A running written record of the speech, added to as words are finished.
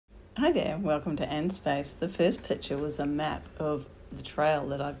Hi there, welcome to Anne's Space. The first picture was a map of the trail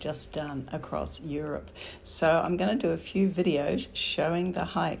that I've just done across Europe. So I'm going to do a few videos showing the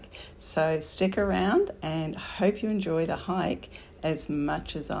hike. So stick around and hope you enjoy the hike as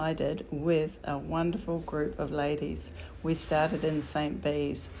much as I did with a wonderful group of ladies. We started in St.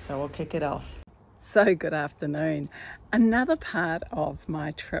 Bees, so I'll kick it off. So good afternoon. Another part of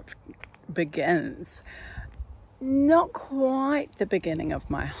my trip begins. Not quite the beginning of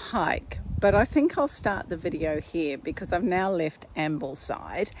my hike, but I think I'll start the video here because I've now left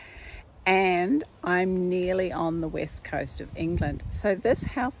Ambleside and I'm nearly on the west coast of England. So this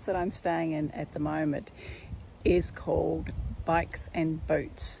house that I'm staying in at the moment is called Bikes and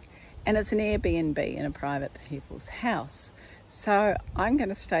Boots, and it's an Airbnb in a private people's house. So I'm going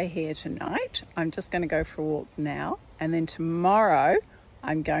to stay here tonight. I'm just going to go for a walk now, and then tomorrow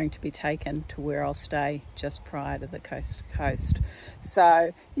I'm going to be taken to where I'll stay just prior to the coast to coast.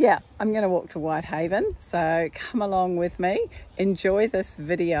 So yeah, I'm going to walk to Whitehaven. So come along with me, enjoy this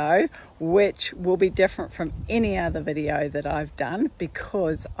video, which will be different from any other video that I've done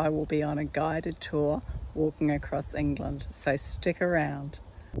because I will be on a guided tour walking across England. So stick around.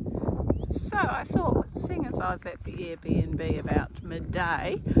 So I thought, seeing as I was at the Airbnb about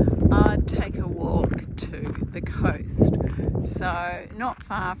midday, I'd take a walk to the coast. So not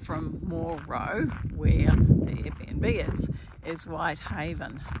far from Moor Row, where the Airbnb is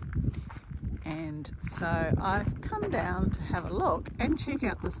Whitehaven. And so I've come down to have a look and check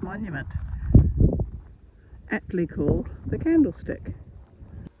out this monument, aptly called the Candlestick.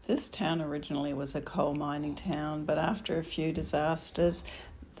 This town originally was a coal mining town, but after a few disasters,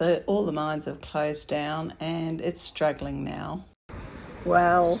 all the mines have closed down and it's struggling now.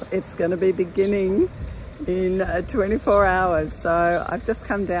 Well, it's going to be beginning in 24 hours. So I've just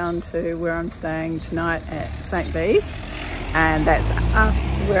come down to where I'm staying tonight at St. Bees, and that's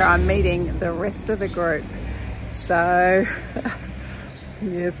where I'm meeting the rest of the group. So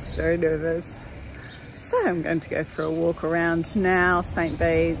yes, very nervous. So I'm going to go for a walk around now, St.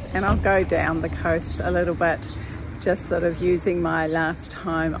 Bees, and I'll go down the coast a little bit, just sort of using my last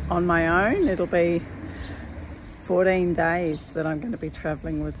time on my own. It'll be 14 days that I'm going to be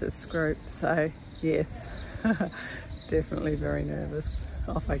traveling with this group. So yes, definitely very nervous.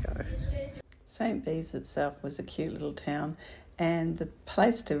 Off I go. St. Bees itself was a cute little town, and the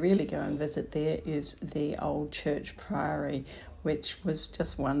place to really go and visit there is the old church priory, which was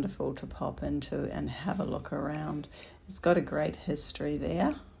just wonderful to pop into and have a look around. It's got a great history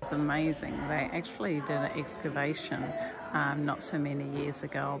there. It's amazing. They actually did an excavation not so many years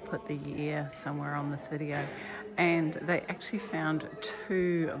ago. I'll put the year somewhere on this video. And they actually found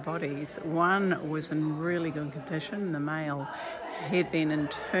two bodies. One was in really good condition. The male had been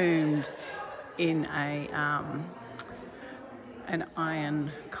entombed in an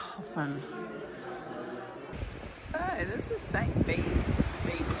iron coffin. So this is St. Bees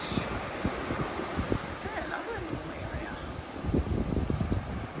Beach.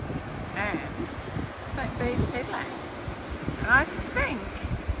 St. Bees Headland, and I think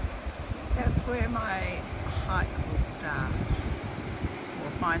that's where my hike will start.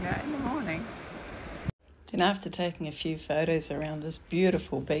 We'll find out in the morning. Then after taking a few photos around this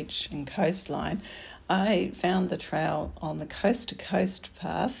beautiful beach and coastline, I found the trail on the coast to coast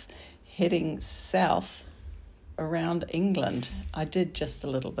path heading south around England. I did just a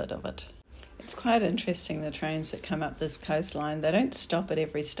little bit of it. It's quite interesting, the trains that come up this coastline, they don't stop at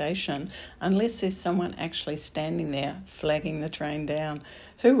every station unless there's someone actually standing there flagging the train down.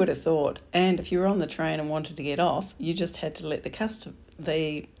 Who would have thought? And if you were on the train and wanted to get off, you just had to let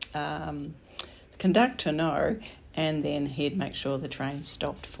the conductor know, and then he'd make sure the train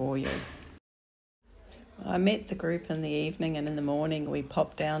stopped for you. I met the group in the evening, and in the morning we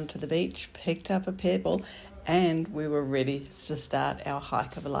popped down to the beach, picked up a pebble, and we were ready to start our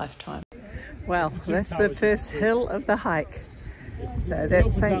hike of a lifetime. Well, that's the first hill of the hike. So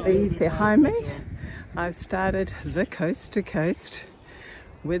that's St. Bees behind me. I've started the coast to coast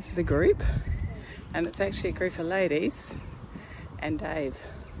with the group, and it's actually a group of ladies and Dave,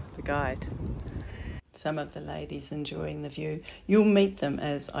 the guide. Some of the ladies enjoying the view. You'll meet them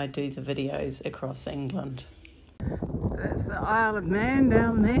as I do the videos across England. So that's the Isle of Man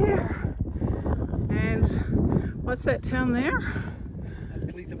down there. And what's that town there?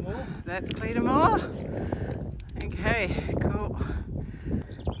 That's Cleedamore. Okay, cool.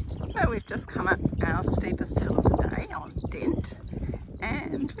 So we've just come up our steepest hill of the day on Dent,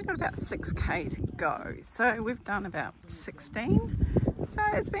 and we've got about 6k to go. So we've done about 16. So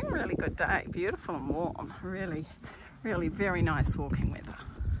it's been a really good day, beautiful and warm. Really very nice walking weather.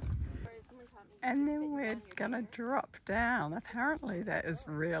 And then we're gonna drop down. Apparently that is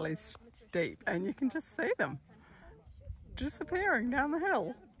really steep and you can just see them disappearing down the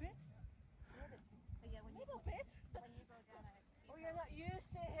hill.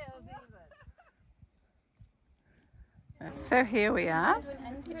 So here we are,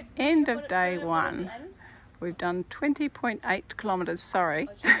 end of day one. We've done 20.8 kilometres, sorry.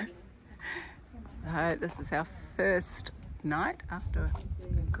 So this is our first night after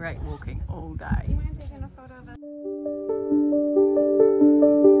great walking all day. Do you mind taking a photo of it?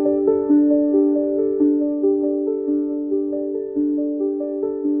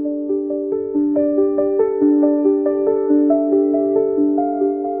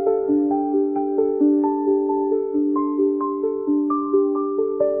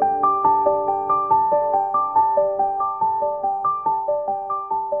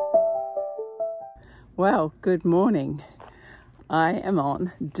 Well, good morning. I am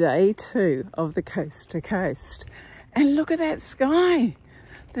on day 2 of the coast to coast. And look at that sky.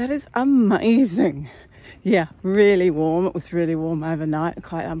 That is amazing. Yeah, really warm. It was really warm overnight,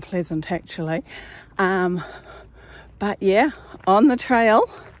 quite unpleasant actually. But yeah, on the trail,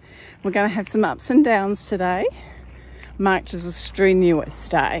 we're going to have some ups and downs today, marked as a strenuous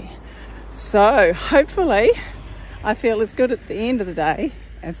day. So hopefully I feel as good at the end of the day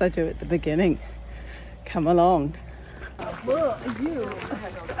as I do at the beginning. Come along.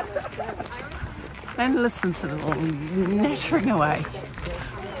 And listen to them all nattering away.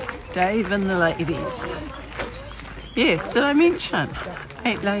 Dave and the ladies. Yes, did I mention?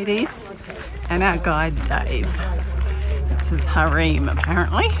 8 ladies and our guide Dave. It's his harem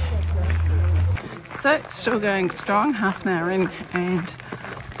apparently. So it's still going strong, half an hour in, and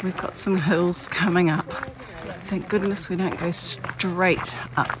we've got some hills coming up. Thank goodness we don't go straight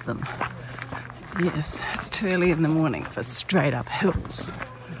up them. Yes, it's too early in the morning for straight up hills.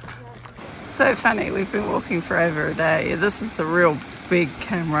 So funny, we've been walking for over a day. This is the real big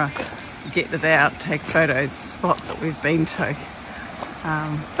camera, get it out, take photos spot that we've been to.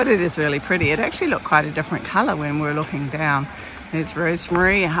 But it is really pretty. It actually looked quite a different colour when we were looking down. There's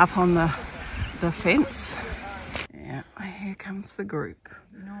Rosemary up on the fence. Yeah, here comes the group.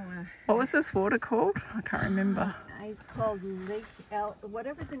 What was this water called? I can't remember. It's called Lake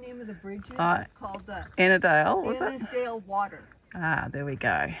whatever the name of the bridge is. It's called the Annadale, was it? Annadale Water. Ah, there we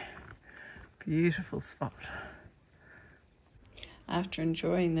go. Beautiful spot. After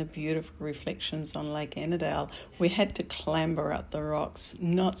enjoying the beautiful reflections on Lake Annadale, we had to clamber up the rocks.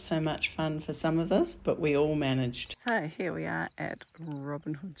 Not so much fun for some of us, but we all managed. So here we are at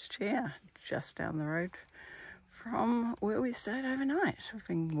Robin Hood's Chair, just down the road from where we stayed overnight. We've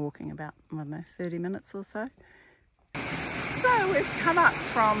been walking about, I don't know, 30 minutes or so. So we've come up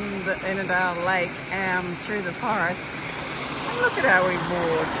from the Annadale Lake through the forest, and look at our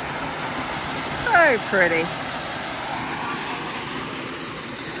reward. So pretty.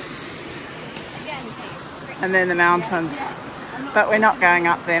 And then the mountains, but we're not going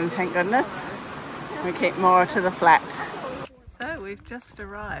up them, thank goodness. We keep more to the flat. So we've just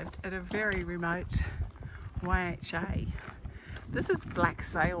arrived at a very remote YHA. This is Black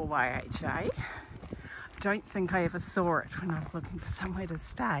Sail YHA. Don't think I ever saw it when I was looking for somewhere to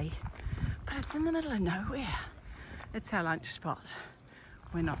stay, but it's in the middle of nowhere. It's our lunch spot.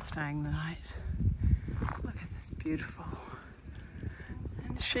 We're not staying the night. Look at this beautiful.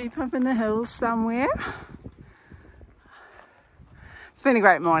 And sheep up in the hills somewhere. It's been a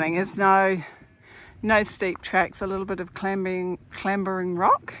great morning. There's no steep tracks, a little bit of clambering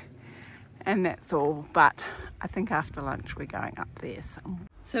rock, and that's all. But I think after lunch we're going up there somewhere.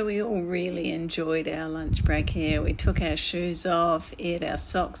 So we all really enjoyed our lunch break here. We took our shoes off, aired our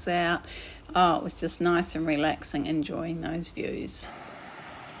socks out. Oh, it was just nice and relaxing, enjoying those views.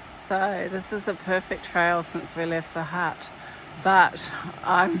 So this is a perfect trail since we left the hut, but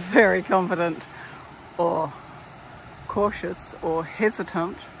I'm very confident or cautious or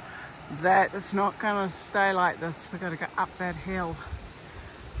hesitant that it's not going to stay like this. We've got to go up that hill.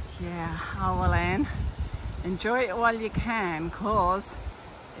 Yeah, oh well, Anne, enjoy it while you can, cause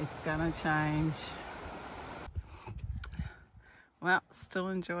it's gonna change. Well, still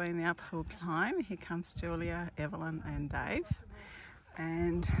enjoying the uphill climb. Here comes Julia, Evelyn and Dave.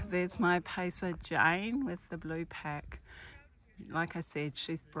 And there's my pacer Jane with the blue pack. Like I said,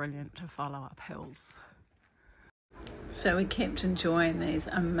 she's brilliant to follow up hills. So we kept enjoying these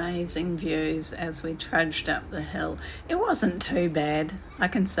amazing views as we trudged up the hill. It wasn't too bad, I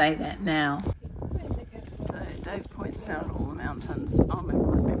can say that now. So Dave points out all the mountains. I'll never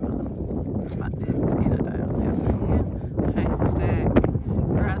remember them, but there's Annadale down here, Haystack,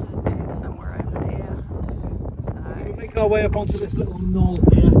 Grass is somewhere over there. So we'll make our way up onto this little knoll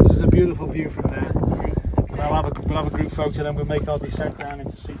here. There's a beautiful view from there. We'll have a group photo, and then we'll make our descent down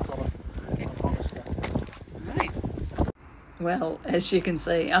into Seatswater. Right. Well, as you can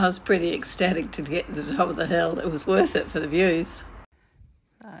see, I was pretty ecstatic to get to the top of the hill. It was worth it for the views.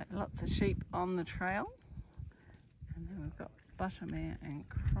 So, lots of sheep on the trail. And then we've got Buttermere and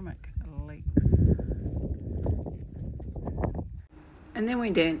Crummock Lakes. And then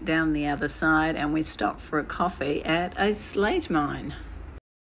we went down the other side and we stopped for a coffee at a slate mine.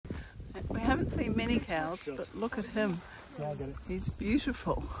 We haven't seen many cows, but look at him. He's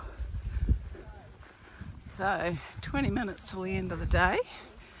beautiful. So, 20 minutes till the end of the day,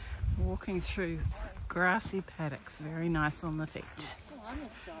 walking through grassy paddocks, very nice on the feet.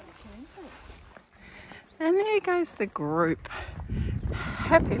 And there goes the group.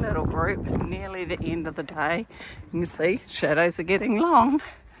 Happy little group, nearly the end of the day. You can see shadows are getting long.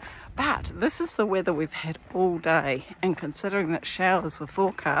 But this is the weather we've had all day, and considering that showers were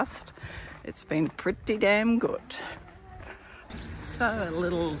forecast, it's been pretty damn good. So a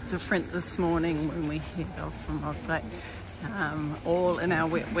little different this morning when we head off from Ullswater. All in our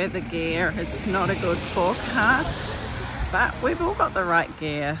wet weather gear. It's not a good forecast, but we've all got the right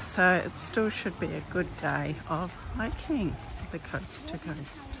gear, so it still should be a good day of hiking the coast to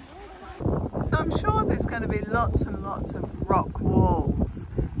coast. So I'm sure there's going to be lots and lots of rock walls.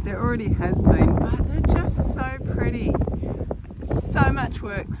 There already has been, but they're just so pretty. So much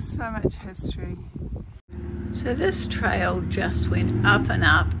work, so much history. So this trail just went up and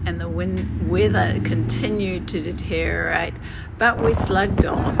up, and the weather continued to deteriorate, but we slugged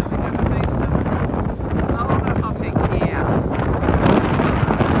on. We're going to do some older hopping here.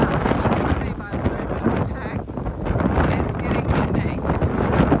 As you can see by the movement of the pags, it's getting windy.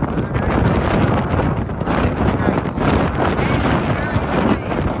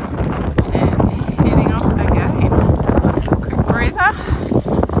 And heading off again. Quick breather.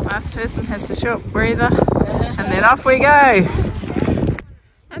 Last person has a short breather. And then off we go.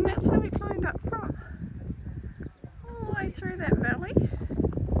 And that's where we climbed up from. All the way through that valley.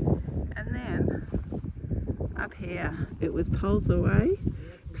 And then up here, it was poles away.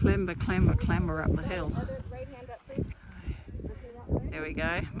 Clamber, clamber, clamber up the hill. There we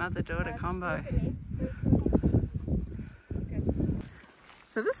go, mother-daughter combo.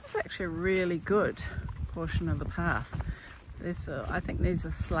 So this is actually a really good portion of the path. I think these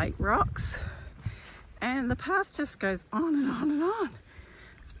are slate rocks. And the path just goes on and on and on.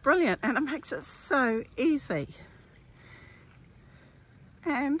 It's brilliant, and it makes it so easy.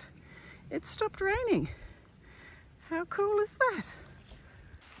 And it stopped raining. How cool is that?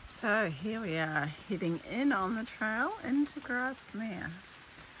 So here we are, heading in on the trail into Grasmere.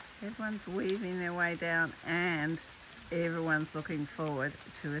 Everyone's weaving their way down, and everyone's looking forward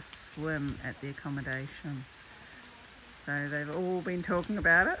to a swim at the accommodation. So they've all been talking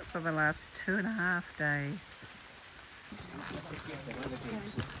about it for the last 2.5 days.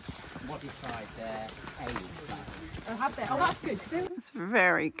 It's a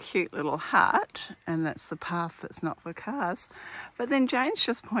very cute little hut, and that's the path that's not for cars. But then Jane's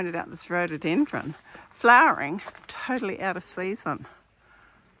just pointed out this rhododendron flowering, totally out of season.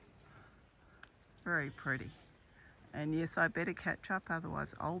 Very pretty. And yes, I better catch up,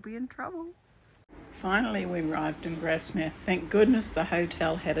 otherwise I'll be in trouble. Finally we arrived in Grasmere. Thank goodness the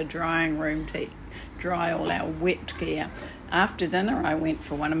hotel had a drying room to dry all our wet gear. After dinner I went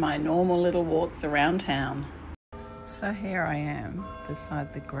for one of my normal little walks around town. So here I am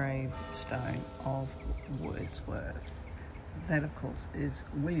beside the gravestone of Wordsworth. That of course is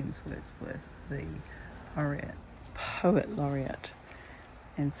William Wordsworth, the poet laureate.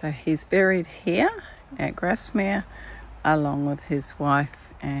 And so he's buried here at Grasmere along with his wife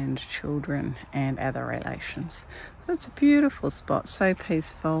and children and other relations. It's a beautiful spot, so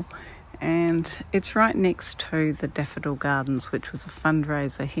peaceful, and it's right next to the Daffodil Gardens, which was a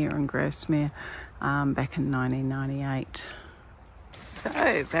fundraiser here in Grasmere back in 1998.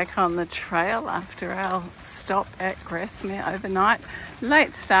 So back on the trail after our stop at Grasmere overnight.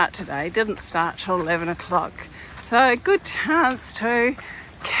 Late start today, didn't start till 11 o'clock, so a good chance to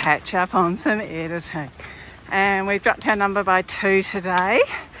catch up on some editing. And we've dropped our number by 2 today,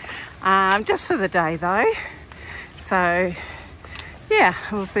 just for the day though. So yeah,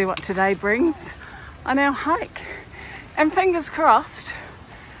 we'll see what today brings on our hike. And fingers crossed,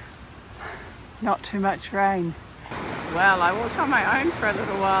 not too much rain. Well, I walked on my own for a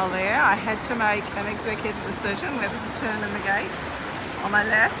little while there. I had to make an executive decision whether to turn in the gate on my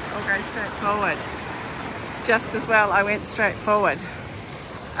left or go straight forward. Just as well I went straight forward.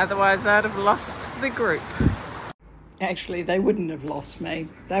 Otherwise I'd have lost the group. Actually, they wouldn't have lost me.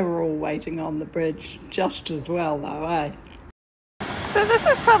 They were all waiting on the bridge just as well though, eh? So this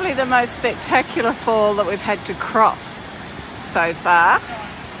is probably the most spectacular fall that we've had to cross so far.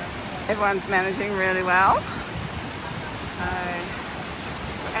 Everyone's managing really well.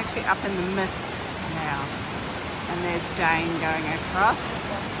 We're actually up in the mist now. And there's Jane going across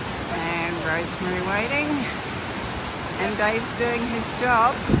and Rosemary waiting. And Dave's doing his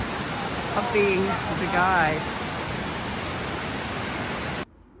job of being the guide.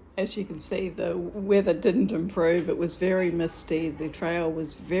 As you can see, the weather didn't improve. It was very misty. The trail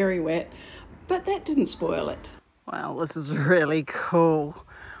was very wet, but that didn't spoil it. Wow, this is really cool.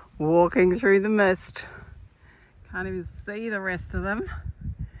 Walking through the mist. Can't even see the rest of them.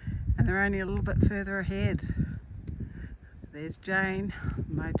 And they're only a little bit further ahead. There's Jane,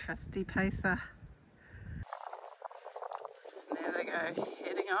 my trusty pacer. And there they go,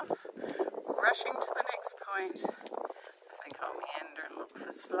 heading off, rushing to the next point. I think I'll meander and look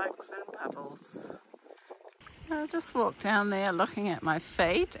for slugs and bubbles. I'll just walk down there looking at my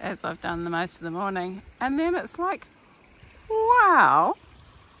feet as I've done the most of the morning, and then it's like, wow,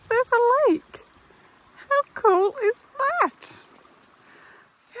 there's a lake. How cool is that?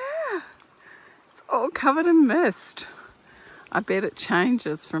 Yeah, it's all covered in mist. I bet it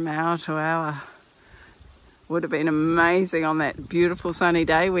changes from hour to hour. Would have been amazing on that beautiful sunny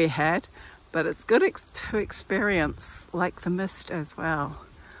day we had, but it's good to experience like the mist as well.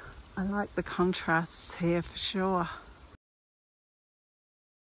 I like the contrasts here for sure.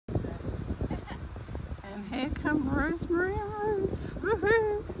 And here come Rosemary and Ruth.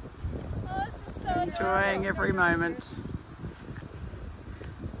 Woohoo! Oh, this is so enjoying every moment.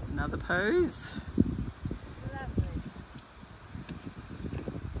 Another pose. lovely.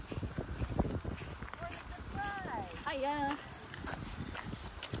 What a surprise! Hiya!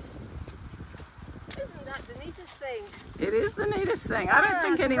 Isn't that the neatest thing? It is the neatest thing. I don't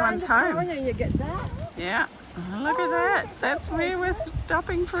think anyone's home. And you get that. Yeah, look at that. That's where we're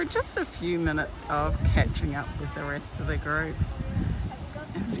stopping for just a few minutes of catching up with the rest of the group.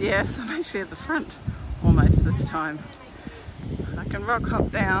 And yes, I'm actually at the front almost this time. I can rock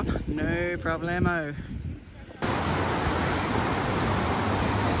hop down, no problemo.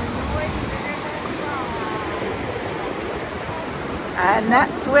 And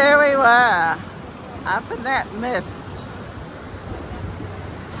that's where we were, up in that mist.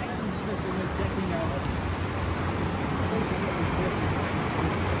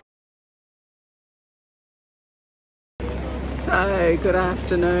 So, good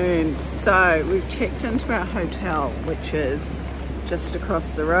afternoon. So, we've checked into our hotel, which is just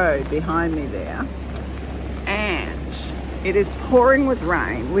across the road behind me there. And it is pouring with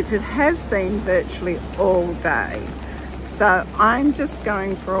rain, which it has been virtually all day. So, I'm just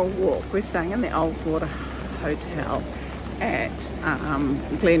going for a walk. We're staying in the Ullswater Hotel at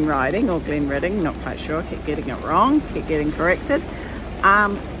Glen Riding or Glen Redding, not quite sure, keep getting it wrong, keep getting corrected.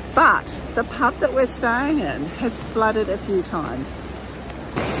 But the pub that we're staying in has flooded a few times.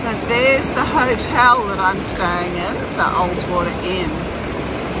 So there's the hotel that I'm staying in, the Ullswater Inn,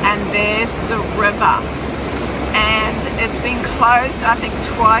 and there's the river. And it's been closed, I think,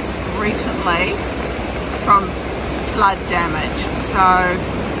 twice recently from flood damage. So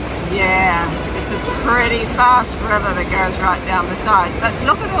yeah, it's a pretty fast river that goes right down the side. But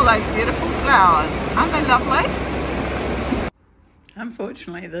look at all those beautiful flowers. Aren't they lovely?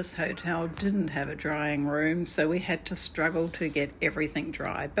 Unfortunately, this hotel didn't have a drying room, so we had to struggle to get everything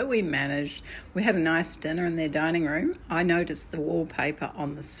dry, but we managed. We had a nice dinner in their dining room. I noticed the wallpaper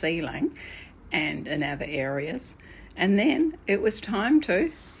on the ceiling and in other areas, and then it was time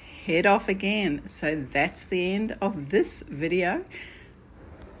to head off again. So that's the end of this video.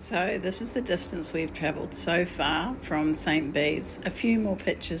 So this is the distance we've travelled so far from St. Bees. A few more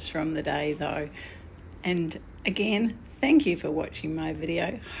pictures from the day though. And again, thank you for watching my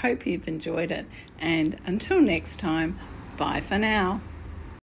video. Hope you've enjoyed it. And until next time, bye for now.